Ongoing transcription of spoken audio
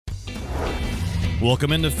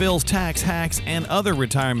Welcome into Phil's Tax Hacks and Other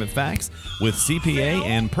Retirement Facts with CPA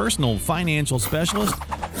and personal financial specialist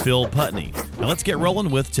Phil Putney. Now let's get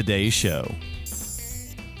rolling with today's show.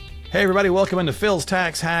 Hey everybody, welcome into Phil's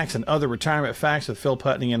Tax Hacks and Other Retirement Facts with Phil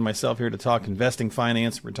Putney and myself here to talk investing,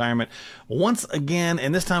 finance, retirement. Once again,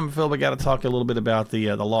 and this time, Phil, we got to talk a little bit about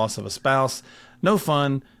the loss of a spouse. No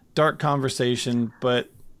fun, dark conversation,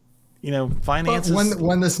 but finances.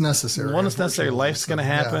 One that's necessary. One that's necessary. Life's going to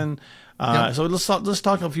happen. Yeah. So let's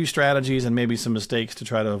talk a few strategies and maybe some mistakes to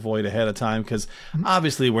try to avoid ahead of time, because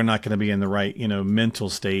obviously we're not going to be in the right mental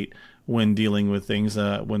state when dealing with things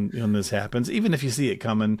when this happens, even if you see it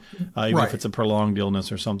coming, even if it's a prolonged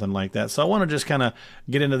illness or something like that. So I want to just kind of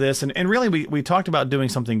get into this. And really, we talked about doing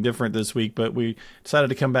something different this week, but we decided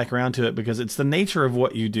to come back around to it because it's the nature of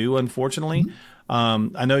what you do, unfortunately.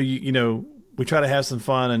 I know we try to have some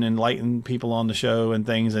fun and enlighten people on the show and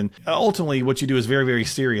things. And ultimately, what you do is very, very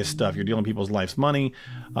serious stuff. You're dealing with people's life's money,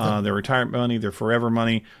 their retirement money, their forever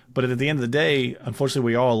money. But at the end of the day,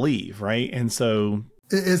 unfortunately, we all leave, right? And so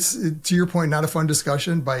it's to your point, not a fun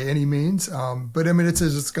discussion by any means. But I mean, it's a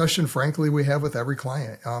discussion, frankly, we have with every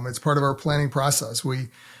client. It's part of our planning process.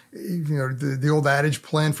 The old adage,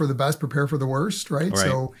 plan for the best, prepare for the worst, right?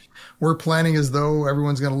 So we're planning as though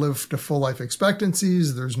everyone's going to live to full life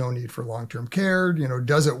expectancies. There's no need for long-term care.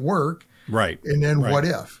 Does it work? Right. And then what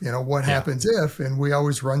if? What happens if? And we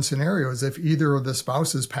always run scenarios if either of the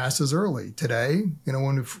spouses passes early today.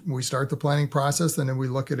 When we start the planning process, and then we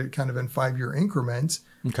look at it kind of in 5-year increments.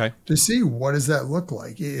 Okay. To see what does that look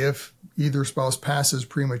like if either spouse passes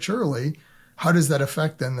prematurely. How does that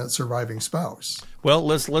affect then that surviving spouse? Well,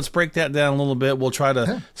 let's break that down a little bit. We'll try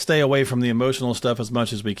to stay away from the emotional stuff as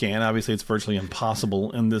much as we can. Obviously, it's virtually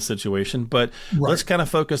impossible in this situation, but let's kind of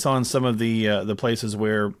focus on some of the places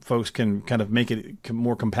where folks can kind of make it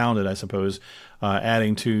more compounded, I suppose,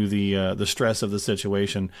 adding to the stress of the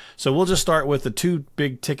situation. So we'll just start with the two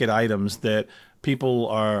big ticket items that people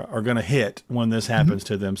are going to hit when this happens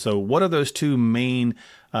to them. So what are those two main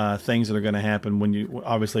things that are going to happen when you,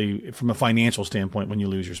 obviously from a financial standpoint, when you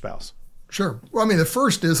lose your spouse? Sure. Well, I mean, the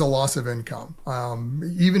first is a loss of income.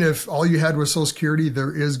 Even if all you had was Social Security,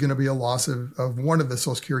 there is going to be a loss of one of the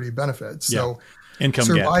Social Security benefits. So income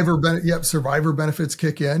survivor benefits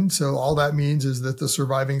kick in. So all that means is that the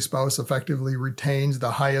surviving spouse effectively retains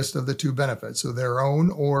the highest of the two benefits, so their own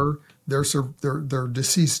or their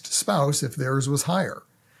deceased spouse if theirs was higher.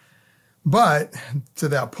 But to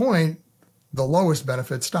that point, the lowest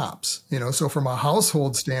benefit stops. So from a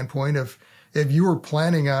household standpoint, if you were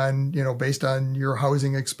planning on, based on your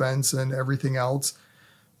housing expense and everything else,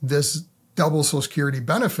 this double Social Security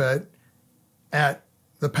benefit at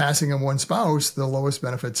the passing of one spouse, the lowest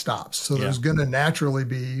benefit stops. So there's going to naturally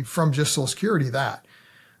be, from just Social Security, that.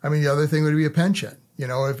 I mean, the other thing would be a pension.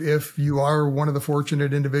 If you are one of the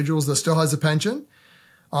fortunate individuals that still has a pension,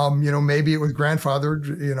 maybe it was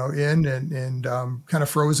grandfathered, in and kind of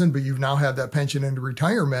frozen, but you've now had that pension into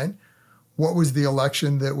retirement. What was the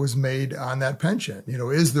election that was made on that pension?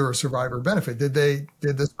 Is there a survivor benefit? Did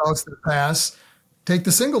the spouse that pass take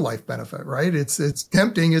the single life benefit, right? It's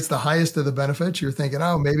tempting. It's the highest of the benefits. You're thinking,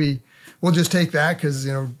 oh, maybe we'll just take that because,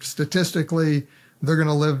 statistically they're going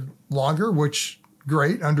to live longer, which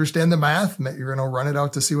great. Understand the math. You're going to run it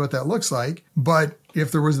out to see what that looks like. But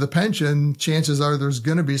if there was the pension, chances are there's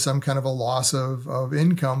going to be some kind of a loss of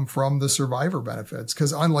income from the survivor benefits.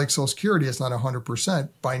 Because unlike Social Security, it's not 100%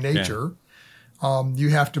 by nature. You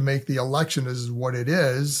have to make the election as what it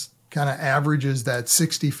is, kind of averages that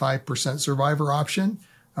 65% survivor option.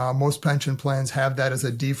 Most pension plans have that as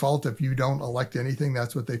a default. If you don't elect anything,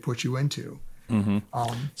 that's what they put you into.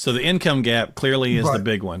 So the income gap clearly is the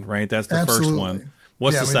big one, right? That's the first one.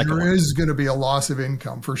 What's the second one? There is going to be a loss of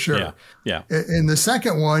income for sure. Yeah. And the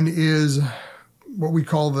second one is what we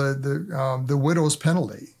call the widow's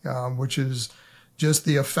penalty, which is just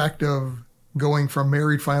the effect of going from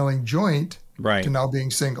married filing joint to now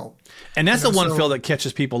being single. And that's the one, Phil, that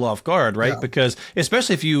catches people off guard, right? Because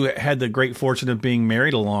especially if you had the great fortune of being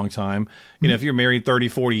married a long time, if you're married 30,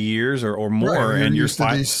 40 years or more, and you're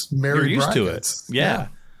used to it. Yeah.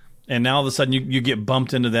 And now all of a sudden you get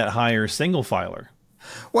bumped into that higher single filer.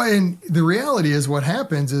 Well, and the reality is what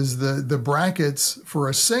happens is the brackets for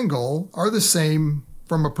a single are the same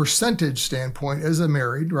from a percentage standpoint as a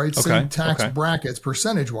married, right? Same tax brackets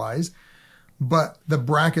percentage wise, but the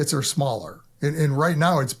brackets are smaller. And right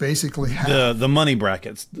now it's basically half. The money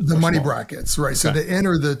brackets. The money brackets, right. So to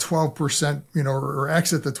enter the 12%, or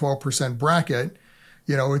exit the 12% bracket,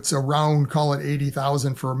 it's around, call it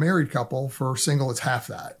 80,000 for a married couple. For a single, it's half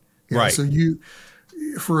that. So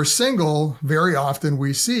for a single, very often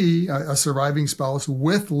we see a surviving spouse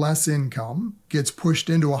with less income gets pushed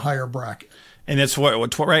into a higher bracket. And it's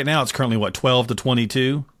what right now it's currently 12 to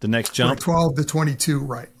 22, the next jump. 12 to 22,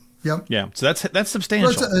 right? Yep. Yeah. So that's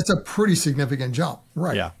substantial. Well, it's a pretty significant jump,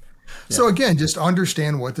 right? Yeah. So again, just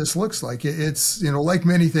understand what this looks like. It's, like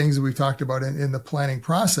many things that we've talked about in the planning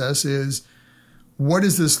process is, what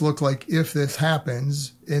does this look like if this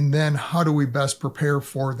happens? And then how do we best prepare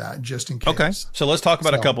for that just in case? Okay. So let's talk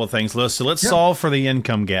about a couple of things. Let's solve for the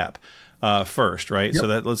income gap first, right? Yep. So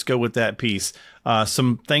let's go with that piece.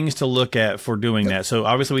 Some things to look at for doing that. So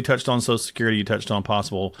obviously we touched on Social Security. You touched on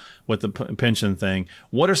possible with the pension thing.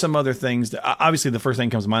 What are some other things that obviously the first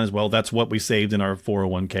thing comes to mind as well? That's what we saved in our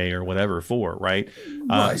 401k or whatever for, right?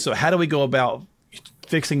 Right. So how do we go about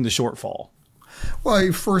fixing the shortfall?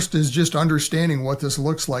 Well, first is just understanding what this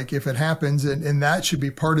looks like if it happens. And that should be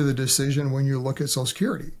part of the decision when you look at Social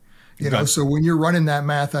Security. So when you're running that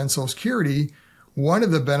math on Social Security, one of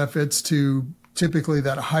the benefits to typically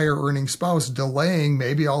that higher earning spouse delaying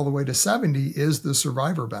maybe all the way to 70 is the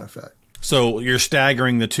survivor benefit. So you're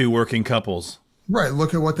staggering the two working couples. Right.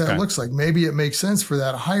 Look at what that looks like. Maybe it makes sense for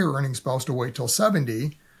that higher earning spouse to wait till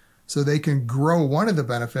 70 so they can grow one of the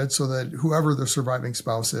benefits so that whoever the surviving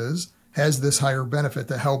spouse is has this higher benefit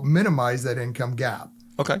to help minimize that income gap.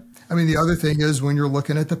 Okay. I mean, the other thing is when you're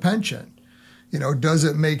looking at the pension, does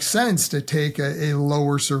it make sense to take a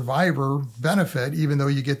lower survivor benefit even though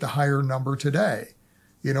you get the higher number today?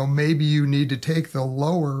 Maybe you need to take the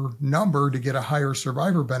lower number to get a higher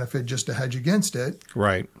survivor benefit just to hedge against it.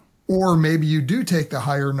 Right. Or maybe you do take the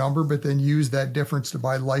higher number, but then use that difference to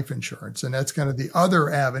buy life insurance. And that's kind of the other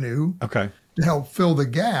avenue to help fill the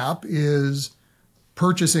gap is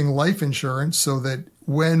purchasing life insurance so that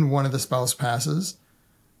when one of the spouse passes,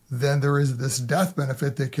 then there is this death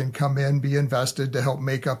benefit that can come in, be invested to help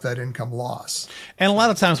make up that income loss. And a lot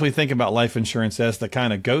of times we think about life insurance as the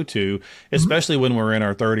kind of go-to, especially when we're in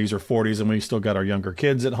our 30s or 40s and we still got our younger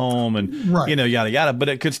kids at home and, yada, yada. But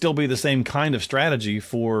it could still be the same kind of strategy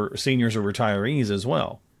for seniors or retirees as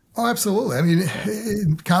well. Oh, absolutely. I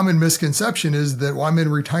mean, common misconception is that, I'm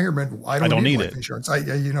in retirement. I don't need life insurance.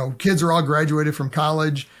 Kids are all graduated from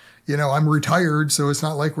college. I'm retired, so it's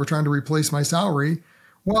not like we're trying to replace my salary.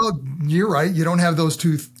 Well, you're right. You don't have those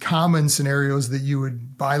two common scenarios that you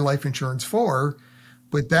would buy life insurance for.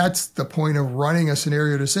 But that's the point of running a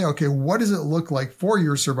scenario to say, okay, what does it look like for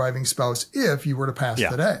your surviving spouse if you were to pass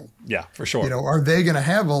today? Yeah, for sure. Are they going to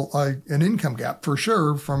have an income gap? For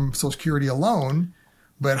sure from Social Security alone.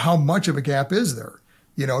 But how much of a gap is there?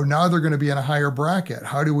 Now they're going to be in a higher bracket.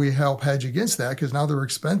 How do we help hedge against that? Because now their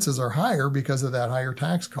expenses are higher because of that higher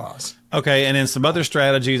tax cost. Okay. And then some other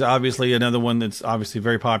strategies, obviously another one that's obviously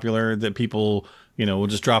very popular that people, will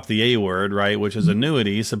just drop the A word, right? Which is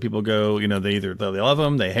annuities. Some people go, they love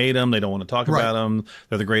them, they hate them, they don't want to talk about them.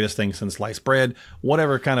 They're the greatest thing since sliced bread.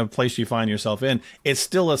 Whatever kind of place you find yourself in, it's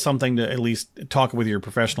still something to at least talk with your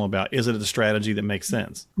professional about. Is it a strategy that makes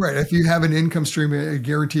sense? Right. If you have an income stream, a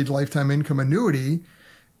guaranteed lifetime income annuity,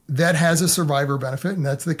 that has a survivor benefit, and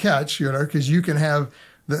that's the catch, because you can have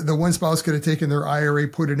the one spouse could have taken their IRA,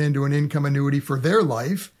 put it into an income annuity for their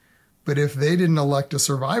life. But if they didn't elect a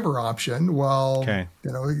survivor option,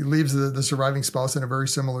 it leaves the surviving spouse in a very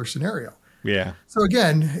similar scenario. Yeah. So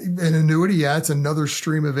again, an annuity, it's another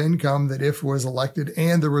stream of income that if was elected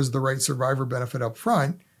and there was the right survivor benefit up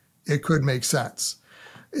front, it could make sense.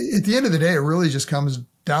 At the end of the day, it really just comes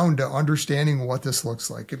down to understanding what this looks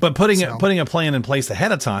like. But putting a plan in place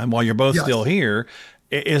ahead of time while you're both still here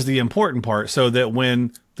is the important part, so that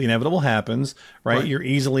when the inevitable happens, right, you're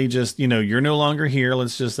easily just, you're no longer here,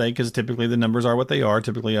 let's just say, because typically the numbers are what they are.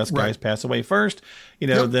 Typically us guys pass away first,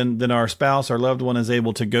 then our spouse, our loved one is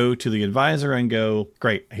able to go to the advisor and go,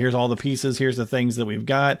 great, here's all the pieces, here's the things that we've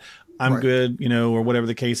got. I'm good, or whatever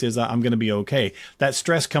the case is, I'm going to be okay. That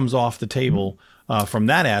stress comes off the table from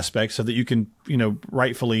that aspect so that you can,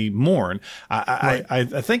 rightfully mourn. I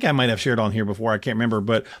think I might have shared on here before. I can't remember,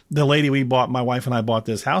 but the lady my wife and I bought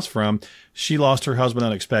this house from, she lost her husband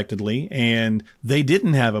unexpectedly and they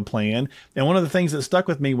didn't have a plan. And one of the things that stuck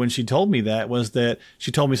with me when she told me that was that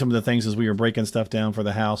she told me some of the things as we were breaking stuff down for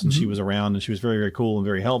the house and she was around and she was very, very cool and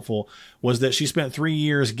very helpful, was that she spent 3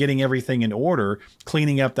 years getting everything in order,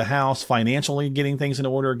 cleaning up the house, financially getting things in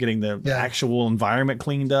order, getting the actual environment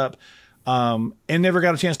cleaned up, and never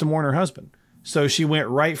got a chance to mourn her husband. So she went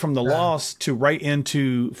right from the loss to right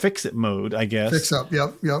into fix it mode, I guess. Fix up,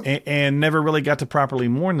 yep. And never really got to properly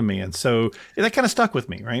mourn the man. So that kind of stuck with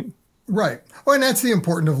me, right? Right. Well, and that's the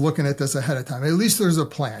importance of looking at this ahead of time. At least there's a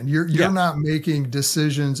plan. You're not making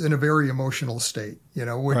decisions in a very emotional state,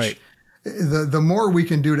 which the more we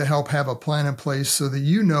can do to help have a plan in place so that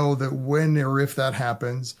you know that when or if that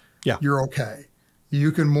happens, you're okay.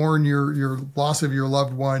 You can mourn your loss of your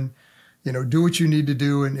loved one, do what you need to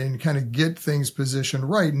do and kind of get things positioned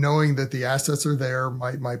right, knowing that the assets are there,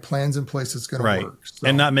 my plan's in place, it's going to work. So,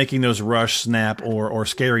 and not making those rush, snap, or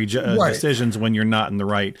scary decisions when you're not in the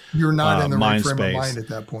right You're not in the right frame space. of mind at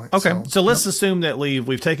that point. Okay, so let's assume that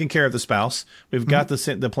we've taken care of the spouse. We've got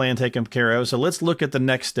the plan taken care of. So let's look at the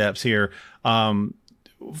next steps here.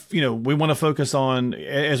 We want to focus on,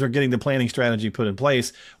 as we're getting the planning strategy put in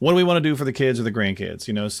place, what do we want to do for the kids or the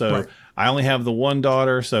grandkids? So I only have the one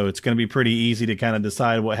daughter, so it's going to be pretty easy to kind of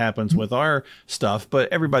decide what happens with our stuff, but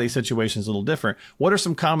everybody's situation is a little different. What are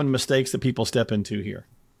some common mistakes that people step into here?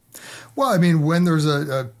 Well, I mean, when there's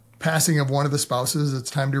a passing of one of the spouses,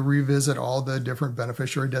 it's time to revisit all the different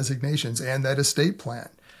beneficiary designations and that estate plan.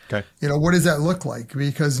 Okay. What does that look like?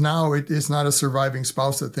 Because now it's not a surviving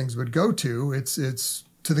spouse that things would go to. It's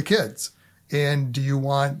to the kids. And do you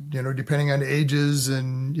want, depending on ages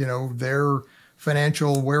and, their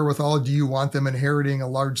financial wherewithal, do you want them inheriting a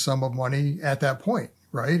large sum of money at that point?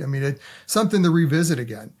 Right. I mean, it's something to revisit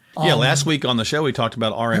again. Last week on the show, we talked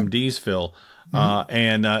about RMDs, Phil.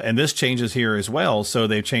 And this changes here as well. So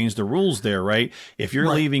they've changed the rules there, right? If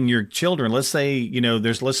you're leaving your children, let's say,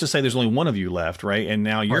 let's just say there's only one of you left, right? And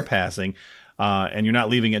now you're passing, and you're not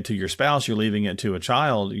leaving it to your spouse, you're leaving it to a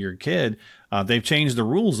child, your kid. They've changed the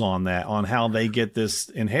rules on that, on how they get this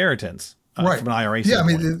inheritance. From an IRA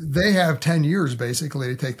standpoint. I mean, they have 10 years basically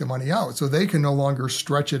to take the money out, so they can no longer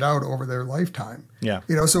stretch it out over their lifetime. Yeah.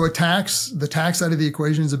 So the tax side of the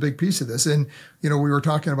equation is a big piece of this. And, we were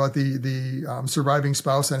talking about the surviving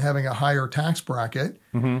spouse and having a higher tax bracket.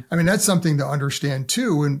 Mm-hmm. I mean, that's something to understand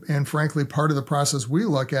too. And frankly, part of the process we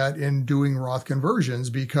look at in doing Roth conversions,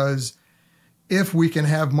 because if we can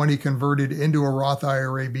have money converted into a Roth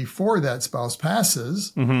IRA before that spouse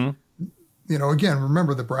passes, again,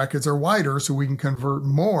 remember the brackets are wider, so we can convert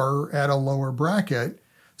more at a lower bracket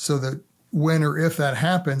so that when or if that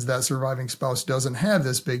happens, that surviving spouse doesn't have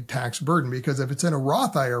this big tax burden. Because if it's in a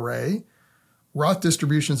Roth IRA, Roth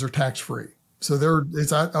distributions are tax-free. So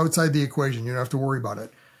it's outside the equation. You don't have to worry about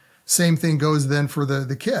it. Same thing goes then for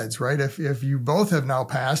the kids, right? If you both have now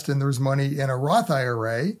passed and there's money in a Roth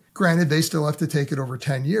IRA, granted, they still have to take it over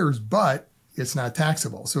 10 years, but it's not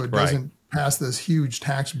taxable. So it doesn't pass this huge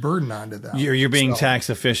tax burden onto them. You're being tax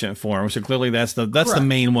efficient for them. So clearly that's the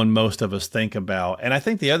main one most of us think about. And I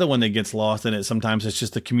think the other one that gets lost in it sometimes it's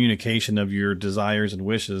just the communication of your desires and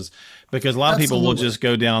wishes, because a lot of people will just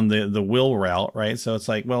go down the will route, right? So it's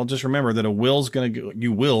like, well, just remember that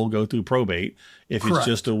you will go through probate if it's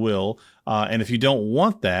just a will. And if you don't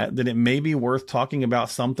want that, then it may be worth talking about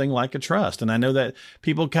something like a trust. And I know that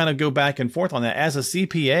people kind of go back and forth on that. As a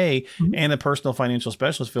CPA and a personal financial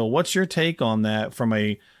specialist, Phil, what's your take on that from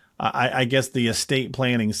I guess the estate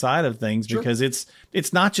planning side of things? Because it's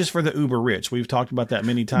not just for the uber rich. We've talked about that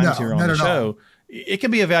many times here on the show. It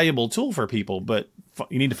can be a valuable tool for people, but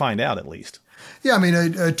you need to find out at least. Yeah, I mean,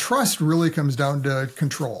 a trust really comes down to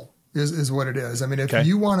control is what it is. I mean, if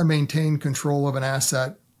you want to maintain control of an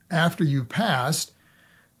asset after you've passed,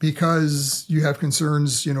 because you have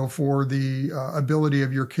concerns, for the ability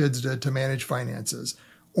of your kids to manage finances,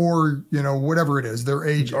 or, whatever it is, their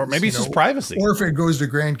age, or maybe it's just privacy, or if it goes to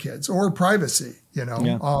grandkids, or privacy,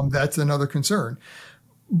 that's another concern.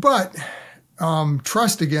 But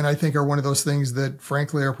trust, again, I think are one of those things that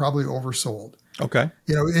frankly are probably oversold. Okay.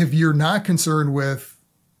 If you're not concerned with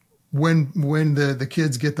when the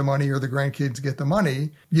kids get the money or the grandkids get the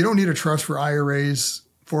money, you don't need a trust for IRAs,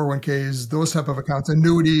 401ks, those type of accounts,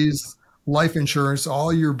 annuities, life insurance,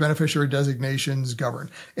 all your beneficiary designations govern.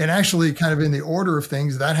 And actually, kind of in the order of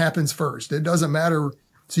things, that happens first. It doesn't matter.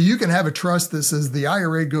 So you can have a trust that says the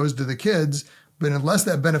IRA goes to the kids, but unless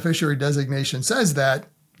that beneficiary designation says that,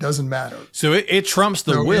 doesn't matter. So it trumps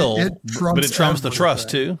the will, but it trumps the trust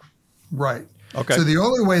too? Right. Okay. So the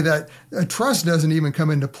only way that a trust doesn't even come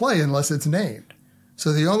into play unless it's named.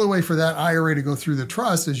 So the only way for that IRA to go through the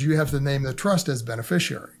trust is you have to name the trust as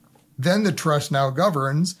beneficiary. Then the trust now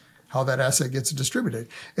governs how that asset gets distributed.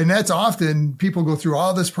 And that's often people go through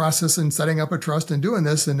all this process and setting up a trust and doing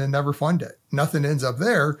this and then never fund it. Nothing ends up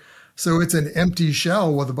there. So it's an empty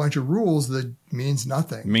shell with a bunch of rules that means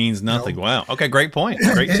nothing. Wow. Okay, great point.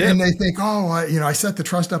 Great tip. And they think, I set the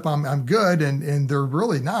trust up, I'm good. And they're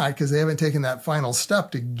really not, because they haven't taken that final step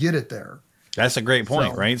to get it there. That's a great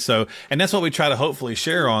point, right? So, and that's what we try to hopefully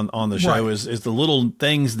share on the show is the little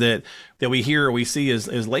things that we hear or we see as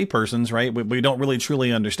laypersons, right? We don't really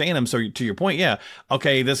truly understand them. So to your point,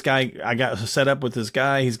 okay, this guy, I got set up with this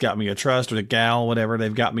guy. He's got me a trust, or the gal, whatever.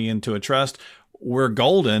 They've got me into a trust. we're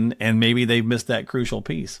golden, and maybe they've missed that crucial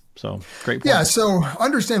piece. So great point. Yeah. So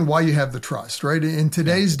understand why you have the trust, right? In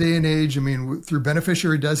today's day and age, I mean, through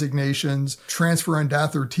beneficiary designations, transfer on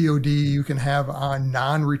death or TOD, you can have on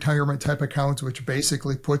non-retirement type accounts, which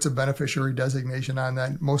basically puts a beneficiary designation on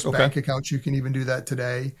that. Most bank accounts, you can even do that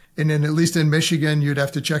today. And then at least in Michigan, you'd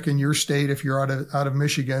have to check in your state if you're out of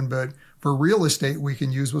Michigan. But for real estate, we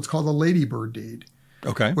can use what's called a ladybird deed.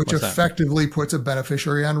 Okay. Which effectively puts a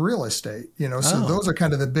beneficiary on real estate. So those are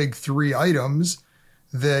kind of the big three items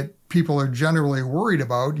that people are generally worried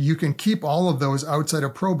about. You can keep all of those outside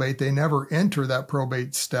of probate. They never enter that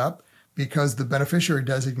probate step because the beneficiary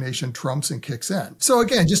designation trumps and kicks in. So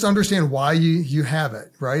again, just understand why you have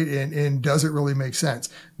it, right? And does it really make sense?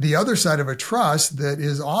 The other side of a trust that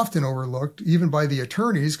is often overlooked, even by the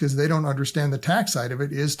attorneys, because they don't understand the tax side of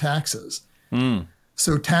it, is taxes.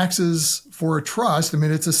 So taxes for a trust, I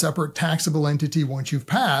mean, it's a separate taxable entity. Once you've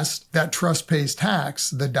passed, that trust pays tax.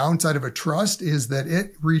 The downside of a trust is that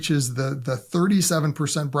it reaches the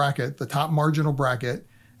 37% bracket, the top marginal bracket,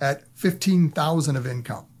 at $15,000 of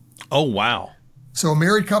income. Oh, wow. So a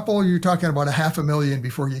married couple, you're talking about $500,000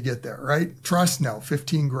 before you get there, right? Trust, no,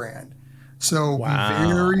 15 grand. So be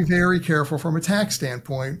very, very careful from a tax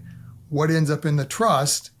standpoint, what ends up in the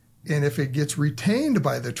trust. And if it gets retained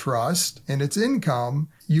by the trust and it's income,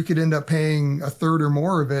 you could end up paying a third or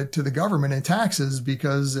more of it to the government in taxes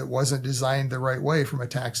because it wasn't designed the right way from a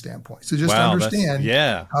tax standpoint. So just understand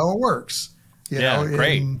how it works. You know,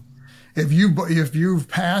 great. If you've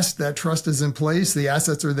passed, that trust is in place, the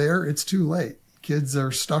assets are there, it's too late. Kids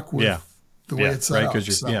are stuck with the way it's set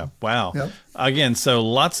up. Wow. Yep. Again, so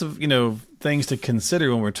lots of, things to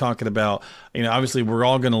consider when we're talking about, obviously we're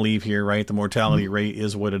all going to leave here, right? The mortality rate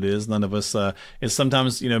is what it is. None of us, is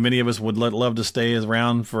sometimes, many of us would love to stay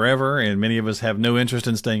around forever, and many of us have no interest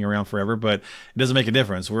in staying around forever, but it doesn't make a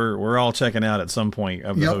difference. We're all checking out at some point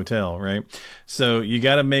of the hotel, right? So you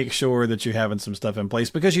got to make sure that you're having some stuff in place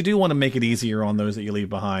because you do want to make it easier on those that you leave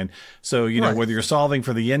behind. So, whether you're solving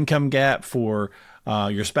for the income gap for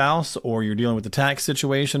your spouse, or you're dealing with the tax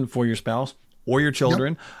situation for your spouse or your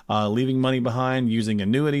children, leaving money behind, using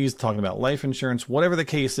annuities, talking about life insurance, whatever the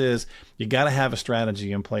case is, you got to have a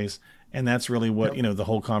strategy in place. And that's really what, the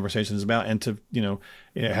whole conversation is about. And to,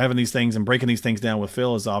 having these things and breaking these things down with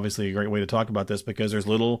Phil is obviously a great way to talk about this because there's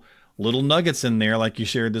little nuggets in there, like you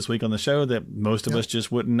shared this week on the show, that most of us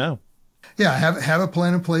just wouldn't know. Yeah, have a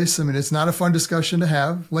plan in place. I mean, it's not a fun discussion to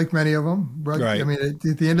have, like many of them. But right. I mean,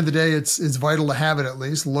 at the end of the day, it's vital to have it at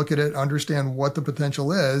least. Look at it, understand what the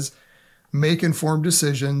potential is, make informed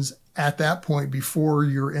decisions at that point before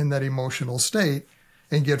you're in that emotional state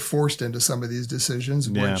and get forced into some of these decisions,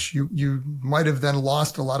 which you might have then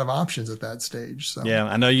lost a lot of options at that stage. So. Yeah,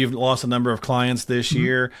 I know you've lost a number of clients this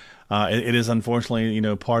year. It is unfortunately,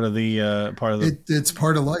 part of the it's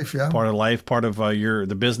part of life, part of life, part of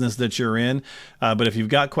the business that you're in. But if you've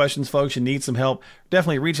got questions, folks, you need some help,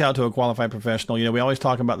 definitely reach out to a qualified professional. We always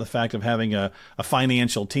talk about the fact of having a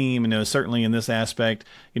financial team. Certainly in this aspect,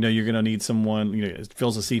 you're going to need someone.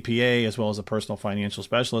 Phil's a CPA as well as a personal financial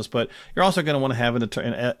specialist, but you're also going to want to have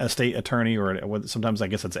a state attorney, or sometimes I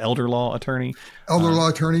guess it's elder law attorney. Law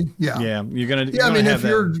attorney, yeah. You're going to if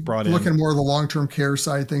you're looking more of the long-term care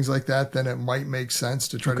side, things like that, then it might make sense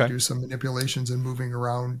to try to do some manipulations and moving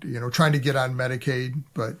around, trying to get on Medicaid.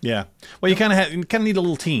 But well, you kind of need a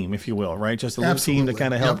little team, if you will, right? Just a little team to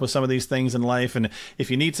kind of help with some of these things in life. And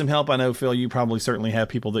if you need some help, I know, Phil, you probably certainly have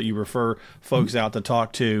people that you refer folks out to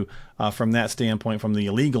talk to from that standpoint, from the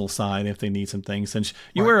legal side, if they need some things. Since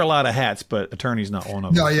you wear a lot of hats, but attorney's not one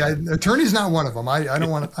of them. No, attorney's not one of them. I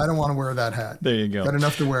don't want to wear that hat. There you go. Got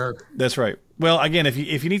enough to wear. That's right. Well, again, if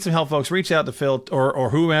you need some help, folks, reach out to Phil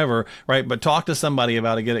or whomever, right? But talk to somebody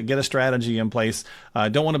about it. Get a strategy in place.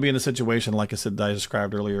 Don't want to be in a situation like I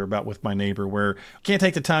described earlier about with my neighbor, where you can't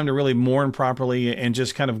take the time to really mourn properly and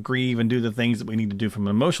just kind of grieve and do the things that we need to do from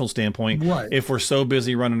an emotional standpoint. Right. If we're so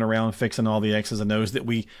busy running around fixing all the X's and O's that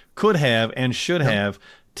we could have and should have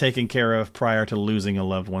taken care of prior to losing a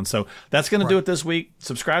loved one. So that's going to do it this week.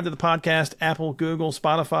 Subscribe to the podcast, Apple, Google,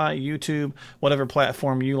 Spotify, YouTube, whatever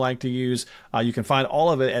platform you like to use. You can find all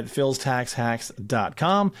of it at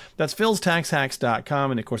philstaxhacks.com. That's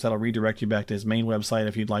philstaxhacks.com. And of course, that'll redirect you back to his main website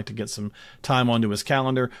if you'd like to get some time onto his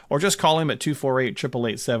calendar, or just call him at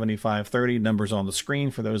 248-888-7530. Numbers on the screen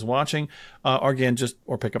for those watching. Or again,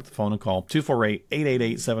 or pick up the phone and call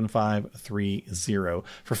 248-888-7530.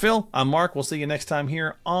 For Phil, I'm Mark. We'll see you next time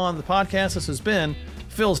here on the podcast. This has been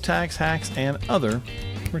Phil's Tax Hacks and Other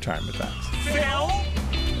Retirement Facts. Phil?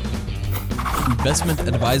 Investment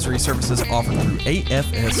advisory services offered through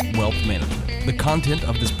AFS Wealth Management. The content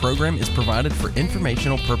of this program is provided for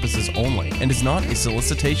informational purposes only and is not a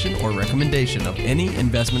solicitation or recommendation of any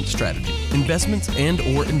investment strategy. Investments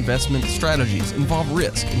and/or investment strategies involve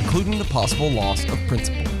risk, including the possible loss of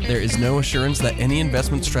principal. There is no assurance that any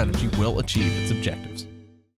investment strategy will achieve its objectives.